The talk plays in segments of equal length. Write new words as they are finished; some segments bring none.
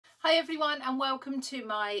Hi everyone and welcome to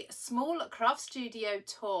my small craft studio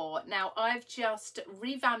tour. Now I've just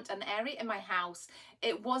revamped an area in my house.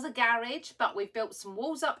 It was a garage, but we've built some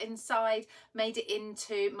walls up inside, made it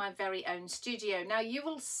into my very own studio. Now you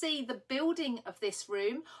will see the building of this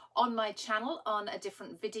room on my channel on a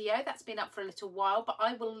different video that's been up for a little while, but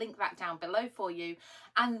I will link that down below for you.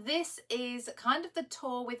 And this is kind of the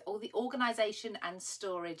tour with all the organisation and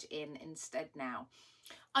storage in instead now.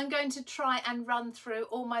 I'm going to try and run through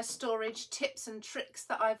all my storage tips and tricks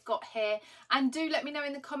that I've got here, and do let me know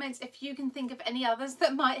in the comments if you can think of any others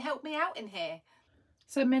that might help me out in here.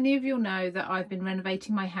 So many of you know that I've been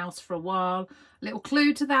renovating my house for a while. A little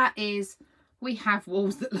clue to that is we have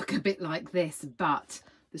walls that look a bit like this, but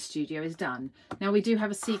the studio is done. Now we do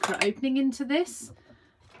have a secret opening into this,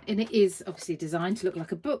 and it is obviously designed to look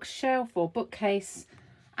like a bookshelf or bookcase.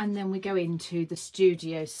 And then we go into the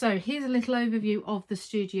studio. So here's a little overview of the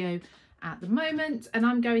studio at the moment, and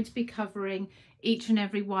I'm going to be covering each and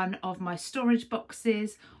every one of my storage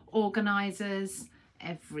boxes, organisers,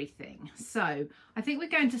 everything. So I think we're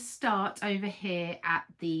going to start over here at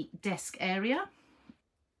the desk area.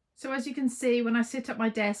 So as you can see, when I sit at my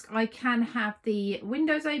desk, I can have the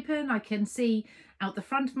windows open. I can see out the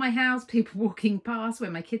front of my house, people walking past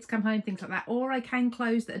when my kids come home, things like that. Or I can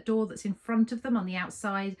close the door that's in front of them on the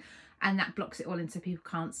outside, and that blocks it all in so people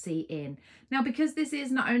can't see in. Now, because this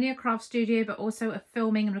is not only a craft studio, but also a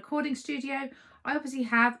filming and recording studio, I obviously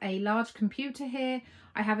have a large computer here.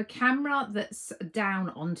 I have a camera that's down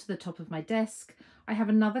onto the top of my desk. I have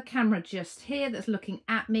another camera just here that's looking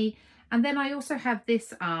at me. And then I also have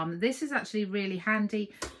this arm. This is actually really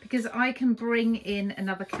handy because I can bring in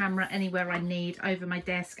another camera anywhere I need over my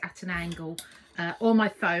desk at an angle, or my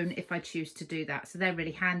phone if I choose to do that. So they're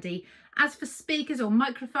really handy. As for speakers or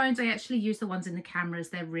microphones, I actually use the ones in the cameras.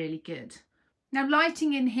 They're really good. Now,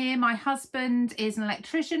 lighting in here, my husband is an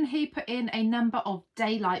electrician. He put in a number of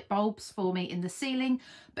daylight bulbs for me in the ceiling,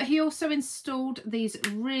 but he also installed these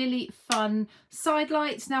really fun side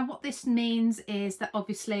lights. Now, what this means is that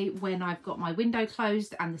obviously when I've got my window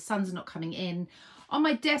closed and the sun's not coming in, on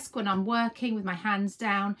my desk when I'm working with my hands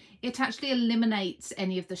down, it actually eliminates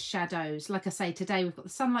any of the shadows. Like I say, today we've got the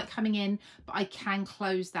sunlight coming in, but I can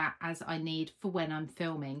close that as I need for when I'm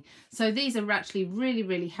filming. So these are actually really,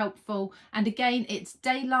 really helpful. And again, it's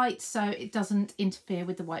daylight, so it doesn't interfere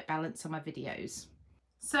with the white balance on my videos.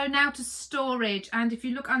 So now to storage, and if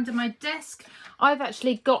you look under my desk, I've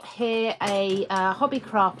actually got here a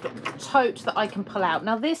Hobbycraft tote that I can pull out.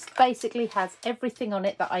 Now this basically has everything on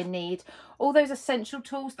it that I need, all those essential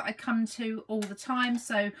tools that I come to all the time.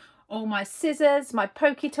 So all my scissors, my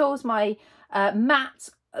pokey tools, my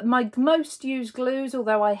mats, my most used glues,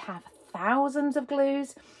 although I have thousands of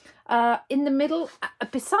glues. In the middle,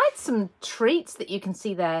 besides some treats that you can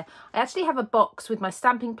see there, I actually have a box with my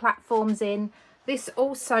stamping platforms in. This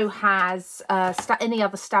also has any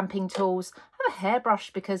other stamping tools. I have a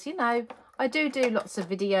hairbrush because, you know, I do lots of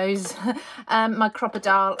videos. My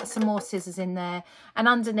crocodile, some more scissors in there. And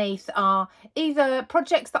underneath are either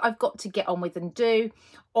projects that I've got to get on with and do,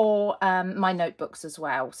 or my notebooks as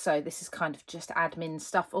well. So this is kind of just admin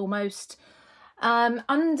stuff almost.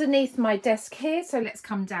 Underneath my desk here, so let's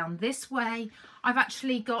come down this way, I've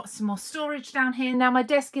actually got some more storage down here. Now my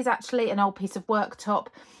desk is actually an old piece of worktop,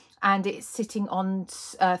 and it's sitting on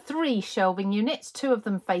 3 shelving units, 2 of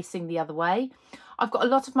them facing the other way. I've got a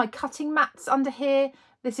lot of my cutting mats under here.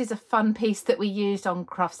 This is a fun piece that we used on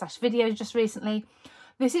Craft Stash videos just recently.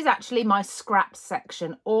 This is actually my scraps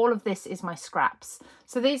section. All of this is my scraps.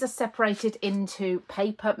 So these are separated into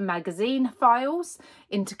paper magazine files,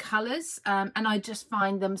 into colours, and I just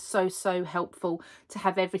find them so helpful to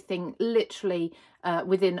have everything literally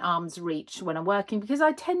within arm's reach when I'm working, because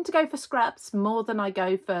I tend to go for scraps more than I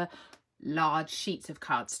go for large sheets of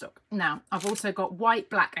cardstock. Now, I've also got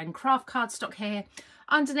white, black and craft cardstock here.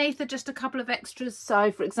 Underneath are just a couple of extras.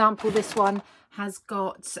 So for example, this one has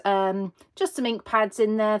got just some ink pads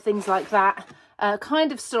in there, things like that.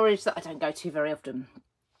 Kind of storage that I don't go to very often.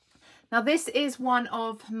 Now this is one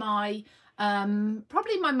of my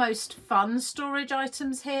probably my most fun storage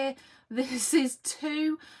items here. This is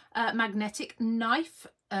 2 magnetic knife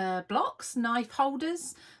blocks, knife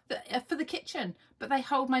holders that for the kitchen, but they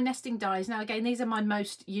hold my nesting dies. Now again, these are my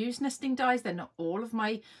most used nesting dies. They're not all of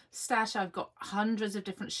my stash. I've got hundreds of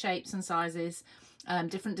different shapes and sizes,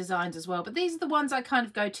 different designs as well, but these are the ones I kind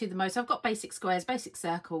of go to the most. I've got basic squares, basic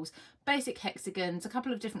circles, basic hexagons, a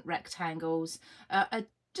couple of different rectangles. I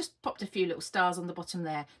just popped a few little stars on the bottom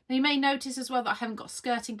there. Now you may notice as well that I haven't got a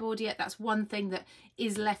skirting board yet. That's one thing that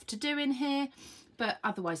is left to do in here, but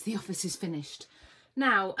otherwise the office is finished.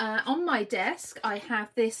 Now, on my desk, I have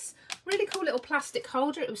this really cool little plastic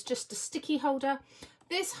holder. It was just a sticky holder.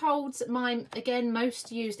 This holds my, again,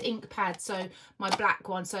 most used ink pad, so my black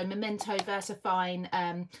one, so Memento,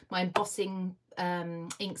 VersaFine, my embossing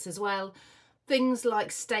inks as well. Things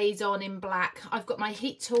like Stays On in black. I've got my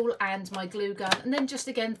heat tool and my glue gun, and then just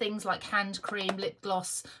again things like hand cream, lip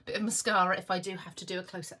gloss, bit of mascara if I do have to do a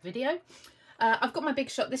close-up video. I've got my Big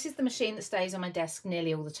Shot. This is the machine that stays on my desk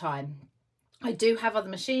nearly all the time. I do have other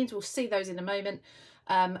machines, we'll see those in a moment,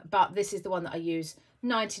 but this is the one that I use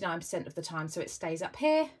 99% of the time, so it stays up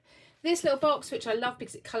here. This little box, which I love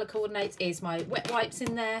because it colour coordinates, is my wet wipes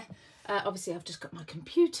in there. Obviously I've just got my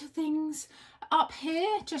computer things up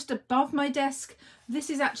here just above my desk. This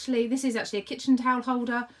is actually a kitchen towel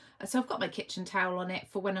holder, so I've got my kitchen towel on it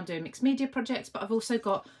for when I'm doing mixed media projects, but I've also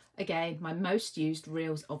got, again, my most used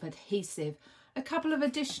reels of adhesive. A couple of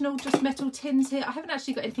additional just metal tins here. I haven't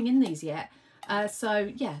actually got anything in these yet,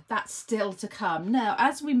 so yeah, that's still to come. Now,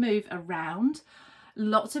 as we move around,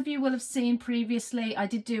 lots of you will have seen previously, I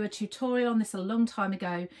did do a tutorial on this a long time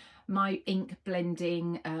ago, my ink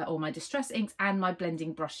blending or my distress inks and my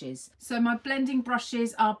blending brushes. So my blending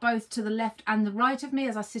brushes are both to the left and the right of me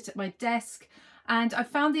as I sit at my desk, and I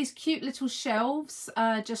found these cute little shelves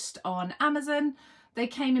just on Amazon. They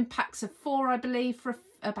came in packs of 4, I believe, for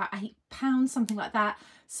about £8, something like that.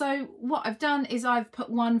 So what I've done is I've put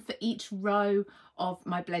one for each row of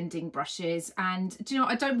my blending brushes, and do you know,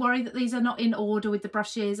 I don't worry that these are not in order with the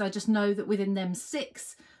brushes. I just know that within them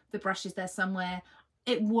 6, the brush is there somewhere.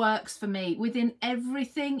 It works for me. Within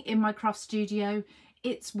everything in my craft studio,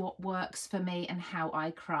 it's what works for me and how I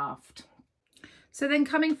craft. So then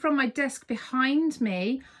coming from my desk behind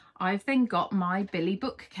me, I've then got my Billy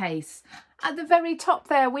bookcase. At the very top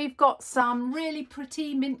there, we've got some really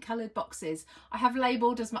pretty mint coloured boxes. I have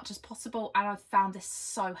labelled as much as possible, and I've found this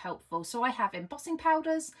so helpful. So I have embossing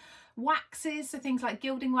powders, waxes, so things like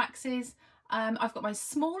gilding waxes. I've got my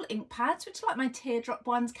small ink pads, which are like my teardrop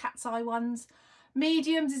ones, cat's eye ones.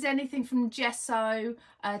 Mediums is anything from gesso,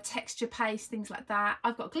 texture paste, things like that.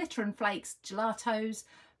 I've got glitter and flakes, gelatos.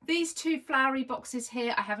 These 2 flowery boxes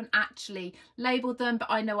here, I haven't actually labelled them, but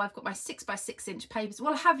I know I've got my 6x6 inch papers.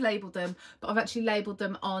 Well, I have labelled them, but I've actually labelled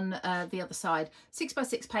them on the other side.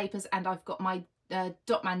 6x6 papers, and I've got my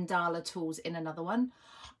dot mandala tools in another one.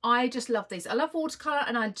 I just love these. I love watercolour,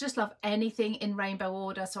 and I just love anything in rainbow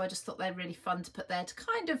order, so I just thought they're really fun to put there to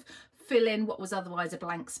kind of fill in what was otherwise a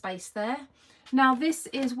blank space there. Now this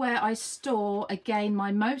is where I store, again,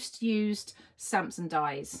 my most used stamps and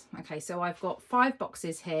dies. Okay, so I've got 5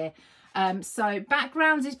 boxes here. So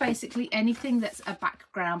backgrounds is basically anything that's a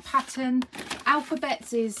background pattern.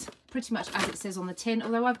 Alphabets is pretty much as it says on the tin,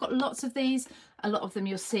 although I've got lots of these. A lot of them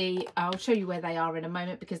you'll see, I'll show you where they are in a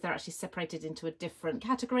moment because they're actually separated into a different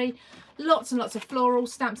category. Lots and lots of floral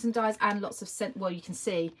stamps and dies, and lots of well, you can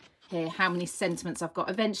see here how many sentiments I've got.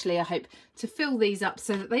 Eventually I hope to fill these up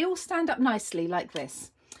so that they all stand up nicely like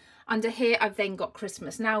this. Under here I've then got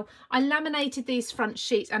Christmas. Now I laminated these front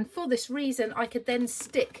sheets, and for this reason I could then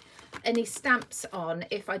stick any stamps on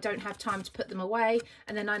if I don't have time to put them away,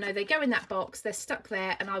 and then I know they go in that box, they're stuck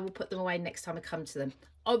there, and I will put them away next time I come to them.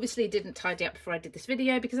 Obviously didn't tidy up before I did this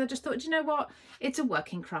video because I just thought, you know what, it's a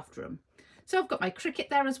working craft room. So I've got my Cricut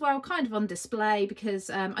there as well, kind of on display because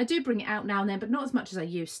I do bring it out now and then, but not as much as I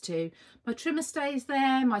used to. My trimmer stays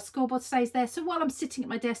there, my scoreboard stays there. So while I'm sitting at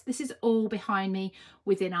my desk, this is all behind me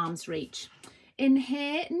within arm's reach. In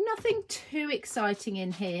here, nothing too exciting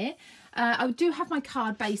in here. I do have my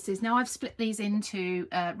card bases. Now I've split these into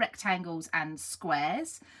rectangles and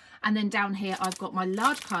squares. And then down here, I've got my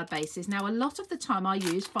large card bases. Now, a lot of the time I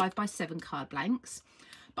use 5x7 card blanks,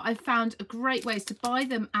 but I've found a great ways to buy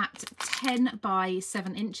them at 10 by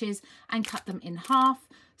 7 inches and cut them in half.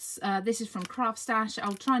 This is from Craft Stash.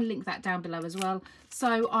 I'll try and link that down below as well.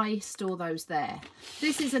 So I store those there.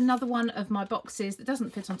 This is another one of my boxes that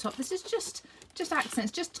doesn't fit on top. This is just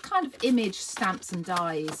accents, just kind of image stamps and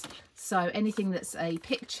dies. So anything that's a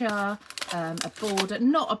picture, a border,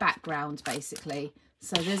 not a background basically.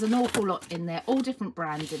 So there's an awful lot in there, all different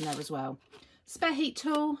brands in there as well. Spare heat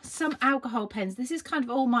tool, some alcohol pens. This is kind of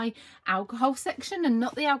all my alcohol section and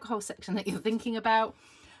not the alcohol section that you're thinking about.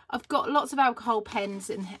 I've got lots of alcohol pens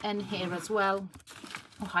in here as well.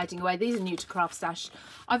 I'm hiding away. These are new to Craft Stash.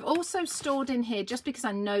 I've also stored in here, just because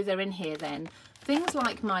I know they're in here then, things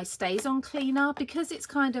like my Stays On cleaner, because it's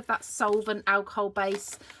kind of that solvent alcohol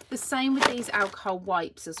base. The same with these alcohol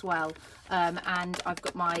wipes as well. And I've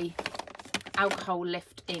got my alcohol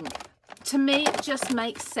lift ink. To me, it just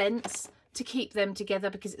makes sense to keep them together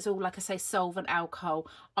because it's all, like I say, solvent alcohol.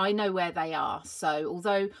 I know where they are. So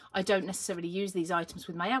although I don't necessarily use these items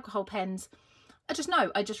with my alcohol pens, I just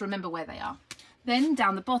know, I just remember where they are. Then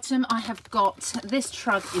down the bottom, I have got, this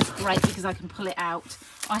trug is great because I can pull it out.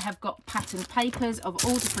 I have got patterned papers of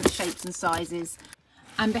all different shapes and sizes.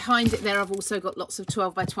 And behind it there, I've also got lots of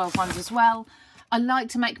 12 by 12 ones as well. I like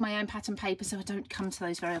to make my own pattern paper, so I don't come to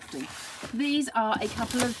those very often. These are a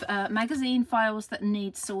couple of magazine files that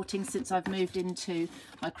need sorting since I've moved into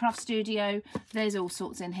my craft studio. There's all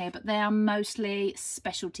sorts in here, but they are mostly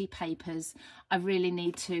specialty papers. I really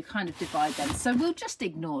need to kind of divide them, so we'll just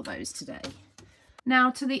ignore those today.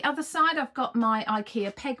 Now to the other side, I've got my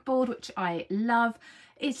IKEA pegboard, which I love.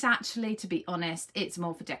 It's actually, to be honest, it's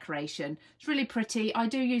more for decoration. It's really pretty. I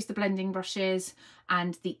do use the blending brushes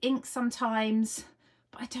and the ink sometimes,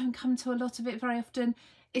 but I don't come to a lot of it very often.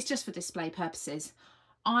 It's just for display purposes.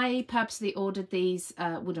 I purposely ordered these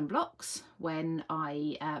wooden blocks when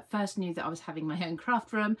I first knew that I was having my own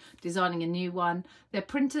craft room, designing a new one. They're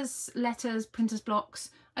printers letters, printers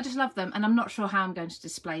blocks. I just love them, and I'm not sure how I'm going to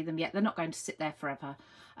display them yet. They're not going to sit there forever.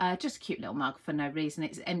 Just a cute little mug for no reason.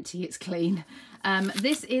 It's empty, it's clean.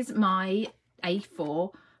 This is my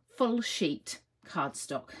A4 full sheet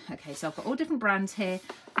cardstock. Okay, so I've got all different brands here.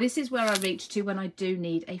 This is where I reach to when I do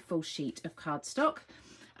need a full sheet of cardstock.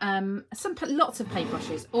 Lots of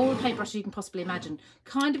paintbrushes, all the paintbrushes you can possibly imagine.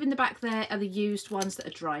 Kind of in the back there are the used ones that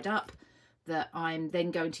are dried up that I'm then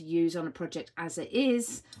going to use on a project as it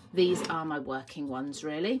is. These are my working ones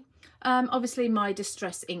really. Obviously my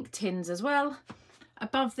distress ink tins as well.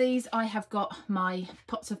 Above these I have got my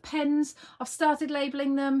pots of pens. I've started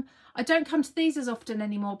labelling them. I don't come to these as often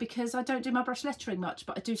anymore because I don't do my brush lettering much,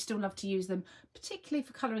 but I do still love to use them, particularly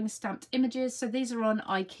for colouring stamped images. So these are on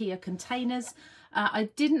IKEA containers. I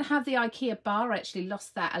didn't have the IKEA bar. I actually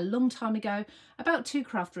lost that a long time ago, about 2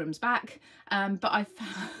 craft rooms back. But I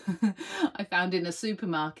found in a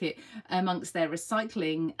supermarket amongst their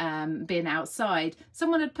recycling bin outside,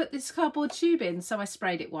 someone had put this cardboard tube in. So I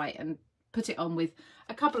sprayed it white and put it on with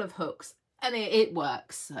a couple of hooks, and it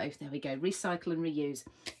works. So there we go, recycle and reuse.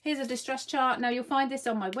 Here's a distress chart. Now you'll find this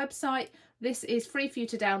on my website. This is free for you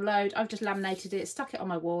to download. I've just laminated it, stuck it on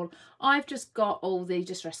my wall. I've just got all the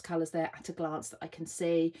distress colours there at a glance that I can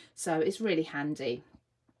see, so it's really handy.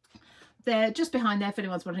 They're just behind there, if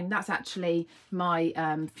anyone's wondering, that's actually my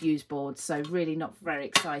fuse board, so really not very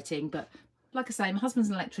exciting, but like I say, my husband's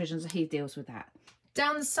an electrician, so he deals with that.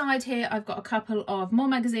 Down the side here, I've got a couple of more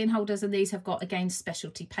magazine holders, and these have got, again,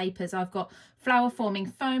 specialty papers. I've got flower forming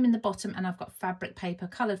foam in the bottom, and I've got fabric paper,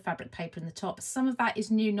 coloured fabric paper in the top. Some of that is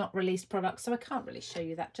new, not released products, so I can't really show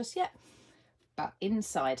you that just yet. But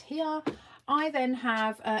inside here, I then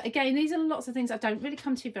have, again, these are lots of things I don't really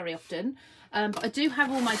come to very often, but I do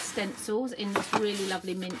have all my stencils in this really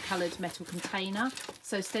lovely mint coloured metal container.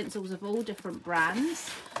 So stencils of all different brands.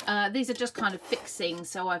 These are just kind of fixing,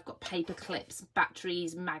 so I've got paper clips,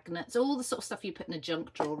 batteries, magnets, all the sort of stuff you put in a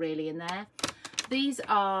junk drawer really in there. These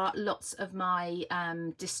are lots of my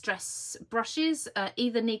distress brushes,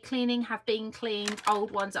 either need cleaning, have been cleaned,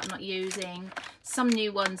 old ones that I'm not using, some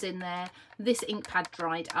new ones in there. This ink pad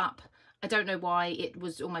dried up. I don't know why, it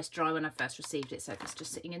was almost dry when I first received it, so it's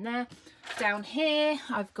just sitting in there. Down here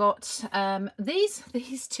I've got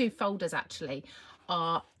these 2 folders actually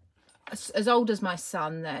are as old as my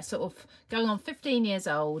son. They're sort of going on 15 years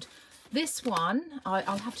old. This one,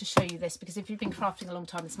 I'll have to show you this because if you've been crafting a long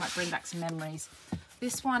time, this might bring back some memories.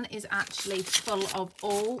 This one is actually full of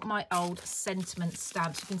all my old sentiment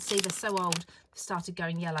stamps. You can see they're so old, they've started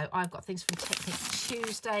going yellow. I've got things from Technique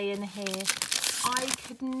Tuesday in here. I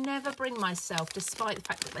could never bring myself, despite the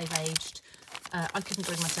fact that they've aged, I couldn't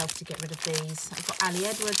bring myself to get rid of these. I've got Ali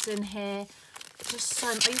Edwards in here. Just so,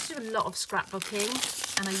 I used to do a lot of scrapbooking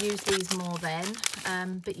and I use these more then.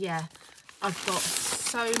 But yeah, I've got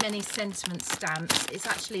so many sentiment stamps. It's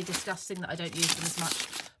actually disgusting that I don't use them as much,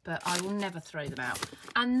 but I will never throw them out.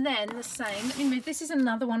 And then the same, let me move, this is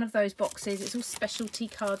another one of those boxes. It's all specialty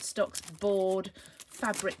cardstocks, board,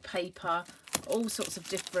 fabric paper, all sorts of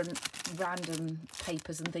different random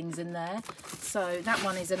papers and things in there. So that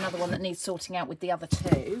one is another one that needs sorting out with the other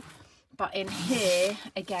 2. But in here,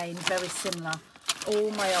 again, very similar.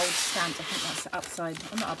 All my old stamps, I think that's upside,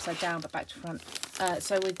 well, not upside down, but back to front.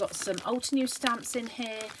 So we've got some old new stamps in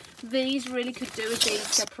here. These really could do with being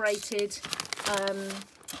separated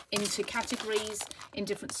into categories in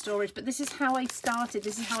different storage, but this is how I started.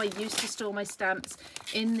 This is how I used to store my stamps,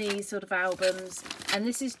 in these sort of albums. And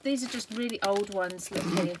these are just really old ones.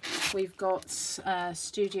 Look here, we've got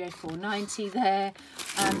Studio 490 there.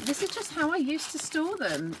 This is just how I used to store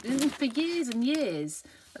them for years and years.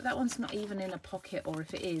 But that one's not even in a pocket, or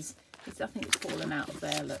if it is, I think it's fallen out of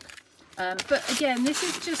there, look. But again, this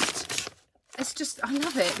is just it's just, I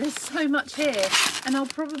love it. There's so much here, and I'll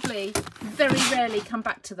probably very rarely come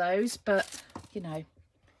back to those, but you know,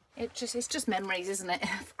 it's just memories, isn't it,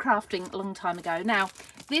 of crafting a long time ago. Now,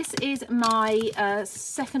 this is my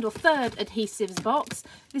second or third adhesives box.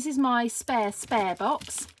 This is my spare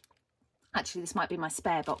box. Actually, this might be my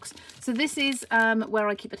spare box. So this is where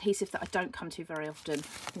I keep adhesive that I don't come to very often.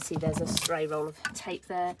 You can see there's a stray roll of tape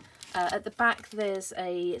there. At the back, there's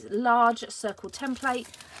a large circle template.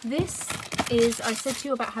 This is, I said to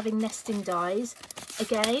you about having nesting dies.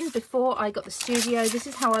 Again, before I got the studio, this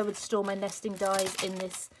is how I would store my nesting dies in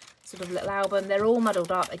this sort of little album. They're all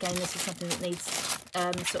muddled up. Again, this is something that needs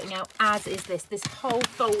sorting out, as is this. This whole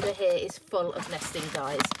folder here is full of nesting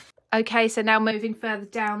dies. Okay, so now moving further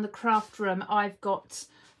down the craft room, I've got,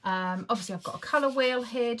 obviously I've got a colour wheel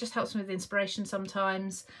here, just helps me with inspiration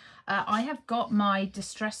sometimes. I have got my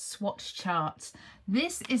distress swatch charts.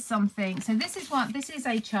 This is something, so this is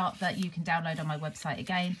a chart that you can download on my website,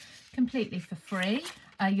 again, completely for free.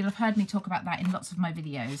 You'll have heard me talk about that in lots of my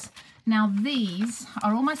videos. Now, these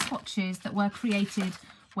are all my swatches that were created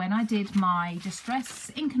when I did my distress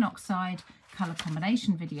ink and oxide colour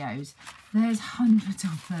combination videos. There's hundreds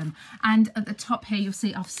of them, and at the top here you'll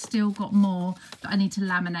see I've still got more that I need to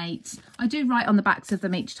laminate. I do write on the backs of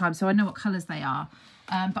them each time, so I know what colours they are,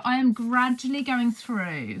 but I am gradually going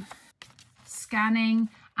through scanning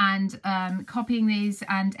and copying these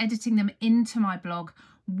and editing them into my blog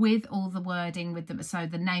with all the wording with them, so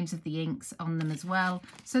the names of the inks on them as well,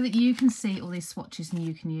 so that you can see all these swatches and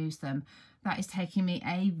you can use them. That is taking me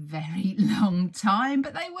a very long time,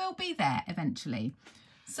 but they will be there eventually.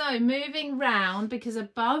 So moving round, because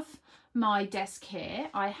above my desk here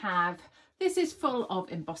I have, this is full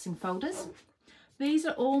of embossing folders. These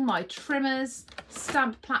are all my trimmers,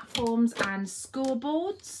 stamp platforms and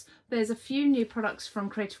scoreboards. There's a few new products from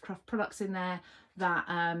Creative Craft Products in there that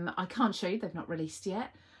I can't show you, they've not released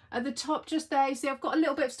yet. At the top just there, you see I've got a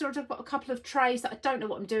little bit of storage. I've got a couple of trays that I don't know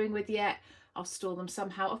what I'm doing with yet. I'll store them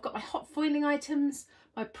somehow. I've got my hot foiling items,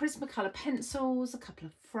 my Prismacolor pencils, a couple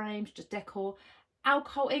of frames, just decor.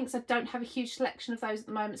 Alcohol inks, I don't have a huge selection of those at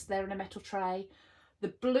the moment, so they're in a metal tray. The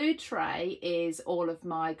blue tray is all of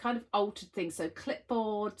my kind of altered things, so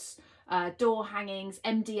clipboards, door hangings,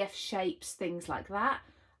 MDF shapes, things like that.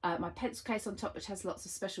 My pencil case on top, which has lots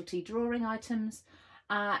of specialty drawing items.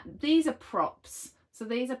 These are props. So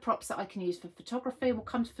these are props that I can use for photography. We'll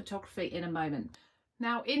come to photography in a moment.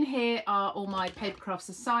 Now in here are all my Papercraft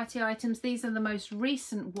Society items. These are the most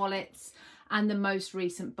recent wallets and the most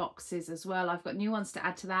recent boxes as well. I've got new ones to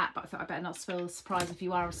add to that, but I thought I better not spoil the surprise if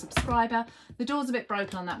you are a subscriber. The door's a bit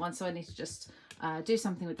broken on that one, so I need to just do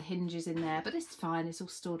something with the hinges in there, but it's fine, it's all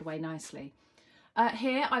stored away nicely.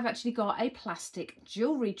 Here I've actually got a plastic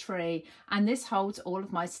jewellery tree, and this holds all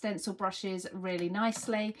of my stencil brushes really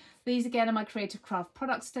nicely. These again are my Creative Craft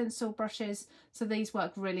Products stencil brushes, so these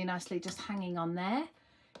work really nicely just hanging on there.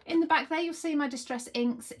 In the back there you'll see my distress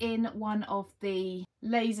inks in one of the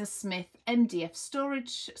LaserSmith MDF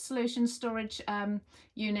storage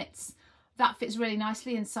units. That fits really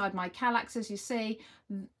nicely inside my Kallax, as you see.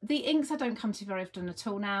 The inks I don't come to very often at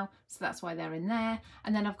all now, so that's why they're in there.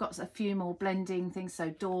 And then I've got a few more blending things, so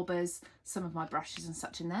daubers, some of my brushes and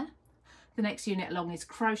such in there. The next unit along is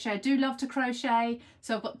crochet. I do love to crochet,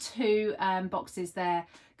 so I've got two boxes there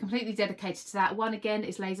completely dedicated to that. One again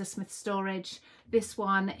is LaserSmith Storage. This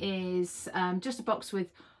one is just a box with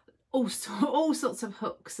all sorts of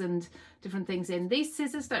hooks and different things in. These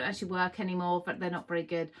scissors don't actually work anymore, but they're not very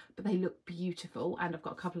good, but they look beautiful. And I've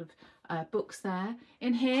got a couple of books there.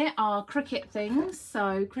 In here are Cricut things,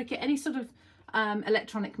 so Cricut, any sort of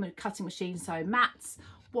electronic cutting machine, so mats,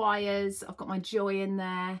 wires. I've got my Joy in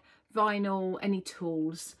there, vinyl, any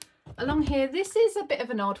tools. Along here, this is a bit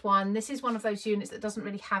of an odd one. This is one of those units that doesn't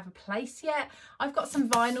really have a place yet. I've got some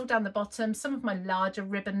vinyl down the bottom, some of my larger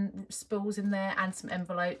ribbon spools in there, and some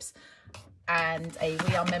envelopes, and a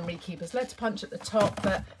We Are Memory Keepers letter punch at the top.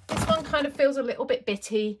 But this one kind of feels a little bit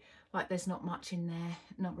bitty, like there's not much in there,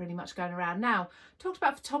 not really much going around. Now, talked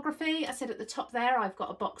about photography. I said at the top there I've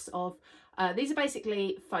got a box of, these are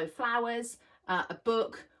basically faux flowers, a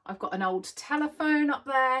book. I've got an old telephone up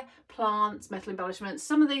there, plants, metal embellishments.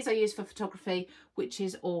 Some of these I use for photography, which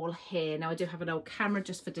is all here. Now I do have an old camera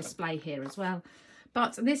just for display here as well.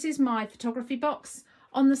 But this is my photography box.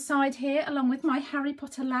 On the side here, along with my Harry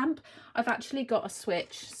Potter lamp, I've actually got a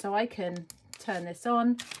switch, so I can turn this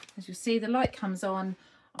on. As you see, the light comes on.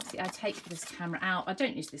 Obviously I take this camera out. I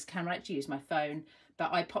don't use this camera, I actually use my phone.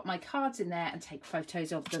 But I pop my cards in there and take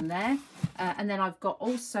photos of them there. And then I've got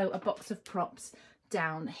also a box of props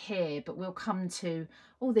down here, but we'll come to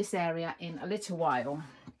all this area in a little while,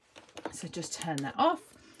 so just turn that off.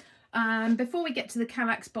 Before we get to the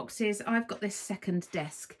Kallax boxes, I've got this second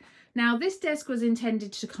desk. Now this desk was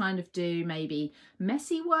intended to kind of do maybe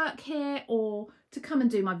messy work here, or to come and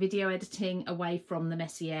do my video editing away from the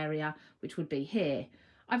messy area, which would be here.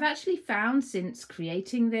 I've actually found since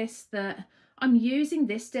creating this that I'm using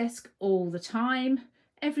this desk all the time.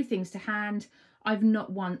 Everything's to hand. I've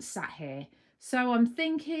not once sat here. So I'm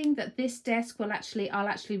thinking that this desk will I'll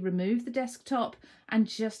actually remove the desktop and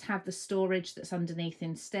just have the storage that's underneath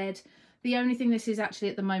instead. The only thing this is actually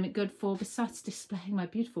at the moment good for, besides displaying my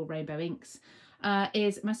beautiful rainbow inks,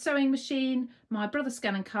 is my sewing machine, my Brother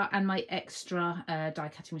Scan and Cut, and my extra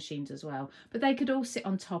die cutting machines as well. But they could all sit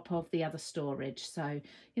on top of the other storage. So,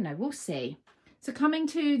 you know, we'll see. So coming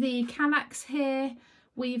to the Kallax here,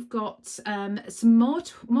 we've got some more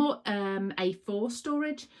A4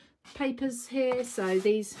 storage papers here. So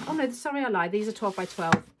these, oh no, sorry, I lied. These are 12 by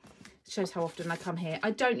 12. Shows how often I come here.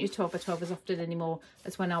 I don't use 12 by 12 as often anymore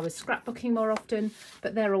as when I was scrapbooking more often,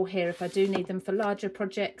 but they're all here if I do need them for larger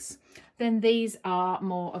projects. Then these are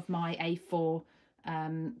more of my A4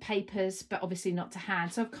 papers, but obviously not to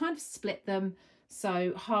hand. So I've kind of split them.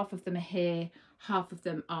 So half of them are here, half of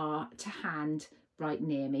them are to hand right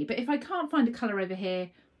near me. But if I can't find a colour over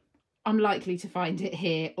here, I'm likely to find it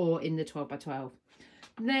here or in the 12 by 12.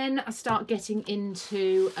 Then I start getting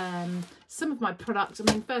into some of my products.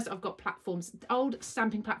 I mean, first I've got platforms, old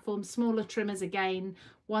stamping platforms, smaller trimmers again,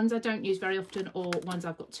 ones I don't use very often or ones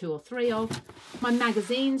I've got 2 or 3 of. My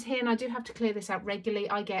magazines here, and I do have to clear this out regularly.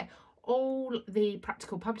 I get all the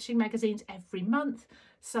practical publishing magazines every month,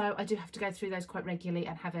 so I do have to go through those quite regularly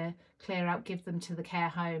and have a clear out, give them to the care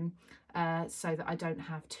home so that I don't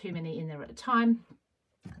have too many in there at a time.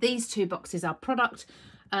 These 2 boxes are product.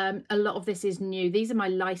 A lot of this is new. These are my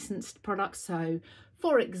licensed products. So,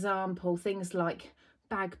 for example, things like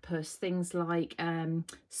Bagpuss, things like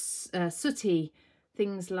Sooty,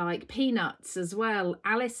 things like Peanuts as well,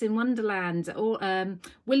 Alice in Wonderland, or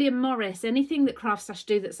William Morris, anything that Craft Stash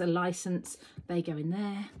do that's a license, they go in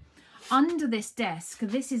there. Under this desk,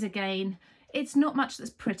 this is again, it's not much that's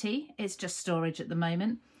pretty, it's just storage at the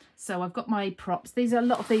moment. So I've got my props. A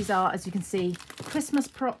lot of these are, as you can see, Christmas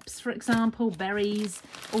props, for example, berries,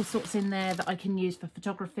 all sorts in there that I can use for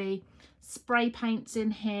photography. Spray paints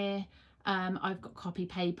in here. I've got copy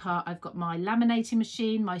paper. I've got my laminating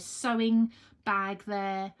machine, my sewing bag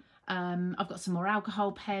there. I've got some more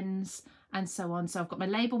alcohol pens and so on. So I've got my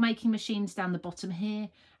label making machines down the bottom here.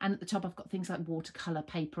 And at the top, I've got things like watercolour,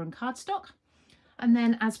 paper and cardstock. And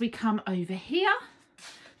then as we come over here,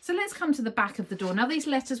 so let's come to the back of the door. Now, these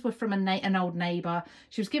letters were from an old neighbour.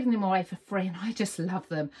 She was giving them away for free, and I just love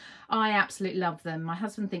them. I absolutely love them. My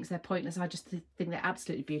husband thinks they're pointless. I just think they're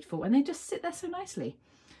absolutely beautiful, and they just sit there so nicely.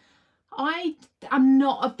 I am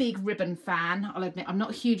not a big ribbon fan. I'll admit I'm not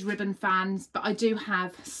a huge ribbon fan, but I do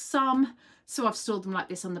have some. So I've stored them like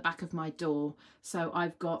this on the back of my door. So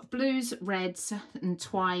I've got blues, reds, and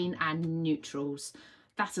twine and neutrals.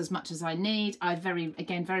 That's as much as I need. Very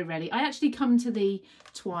rarely. I actually come to the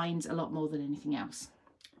twines a lot more than anything else.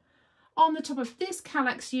 On the top of this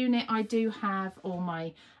Kallax unit, I do have all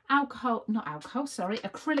my acrylic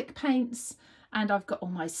paints, and I've got all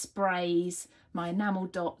my sprays, my enamel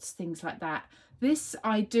dots, things like that.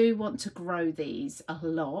 I do want to grow these a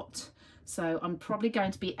lot. So I'm probably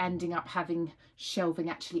going to be ending up having shelving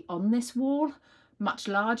actually on this wall, much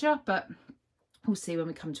larger, but we'll see when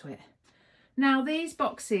we come to it. Now, these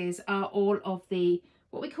boxes are all of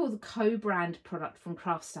what we call the co-brand product from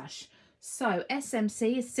Craft Stash. So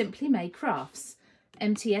SMC is Simply Made Crafts,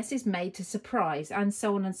 MTS is Made to Surprise, and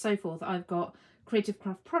so on and so forth. I've got Creative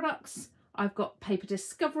Craft Products, I've got Paper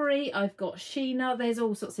Discovery, I've got Sheena, there's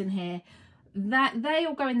all sorts in here. They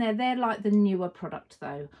all go in there. They're like the newer product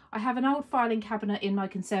though. I have an old filing cabinet in my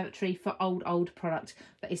conservatory for old product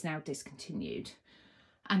that is now discontinued.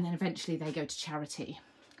 And then eventually they go to charity.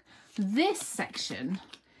 This section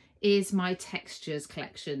is my textures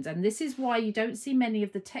collections, and this is why you don't see many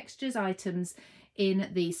of the textures items in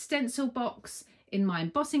the stencil box, in my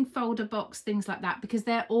embossing folder box, things like that, because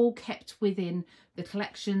they're all kept within the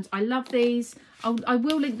collections. I love these. I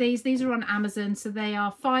will link these. These are on Amazon, so they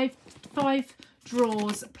are five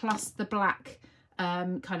drawers plus the black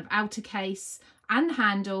kind of outer case and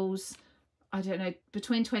handles. I don't know,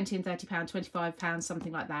 between £20 and £30, £25,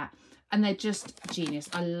 something like that. And they're just genius.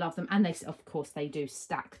 I love them. And they, of course, they do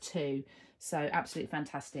stack too. So absolutely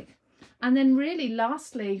fantastic. And then really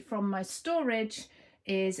lastly from my storage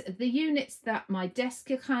is the units that my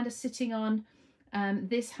desk are kind of sitting on.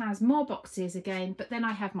 This has more boxes again, but then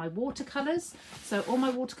I have my watercolours. So all my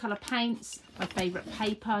watercolour paints, my favourite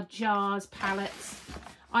paper, jars, palettes.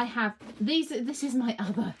 I have these. This is my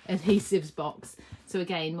other adhesives box. So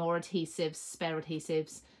again, more adhesives, spare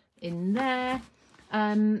adhesives in there.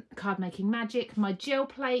 Card making magic, my gel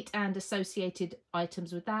plate and associated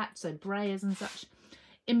items with that, so brayers and such.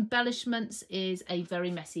 Embellishments is a very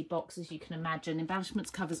messy box, as you can imagine. Embellishments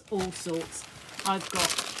covers all sorts. I've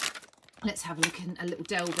got, let's have a look in a little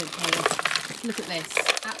delve in here. Look at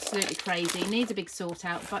this, absolutely crazy. Needs a big sort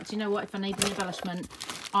out, but do you know what? If I need an embellishment,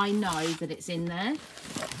 I know that it's in there.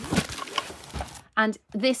 And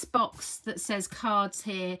this box that says cards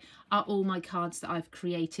here are all my cards that I've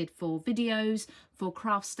created for videos, for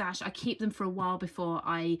craft stash. I keep them for a while before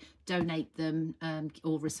I donate them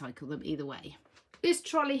or recycle them, either way. This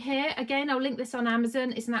trolley here, again, I'll link this on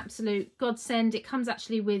Amazon. It's an absolute godsend. It comes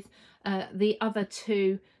actually with the other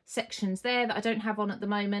two sections there that I don't have on at the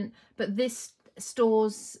moment, but this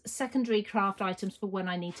stores secondary craft items for when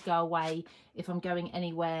I need to go away. If I'm going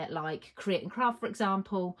anywhere like Create and Craft, for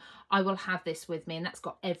example, I will have this with me, and that's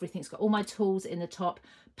got everything. It's got all my tools in the top,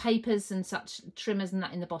 papers and such, trimmers and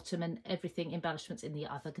that in the bottom, and everything, embellishments in the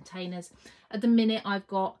other containers. At the minute, I've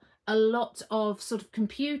got a lot of sort of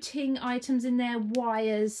computing items in there,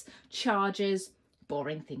 wires, chargers,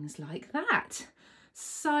 boring things like that.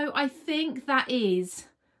 So I think that is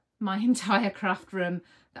my entire craft room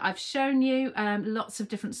that I've shown you. Lots of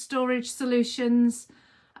different storage solutions.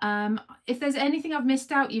 If there's anything I've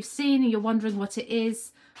missed out you've seen and you're wondering what it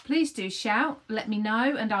is, please do shout, let me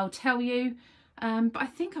know and I'll tell you. But I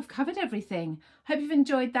think I've covered everything. Hope you've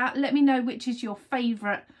enjoyed that. Let me know which is your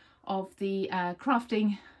favourite of the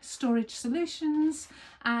crafting storage solutions,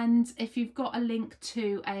 and if you've got a link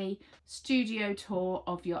to a studio tour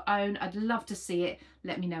of your own, I'd love to see it.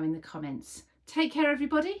 Let me know in the comments. Take care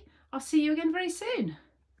everybody. I'll see you again very soon.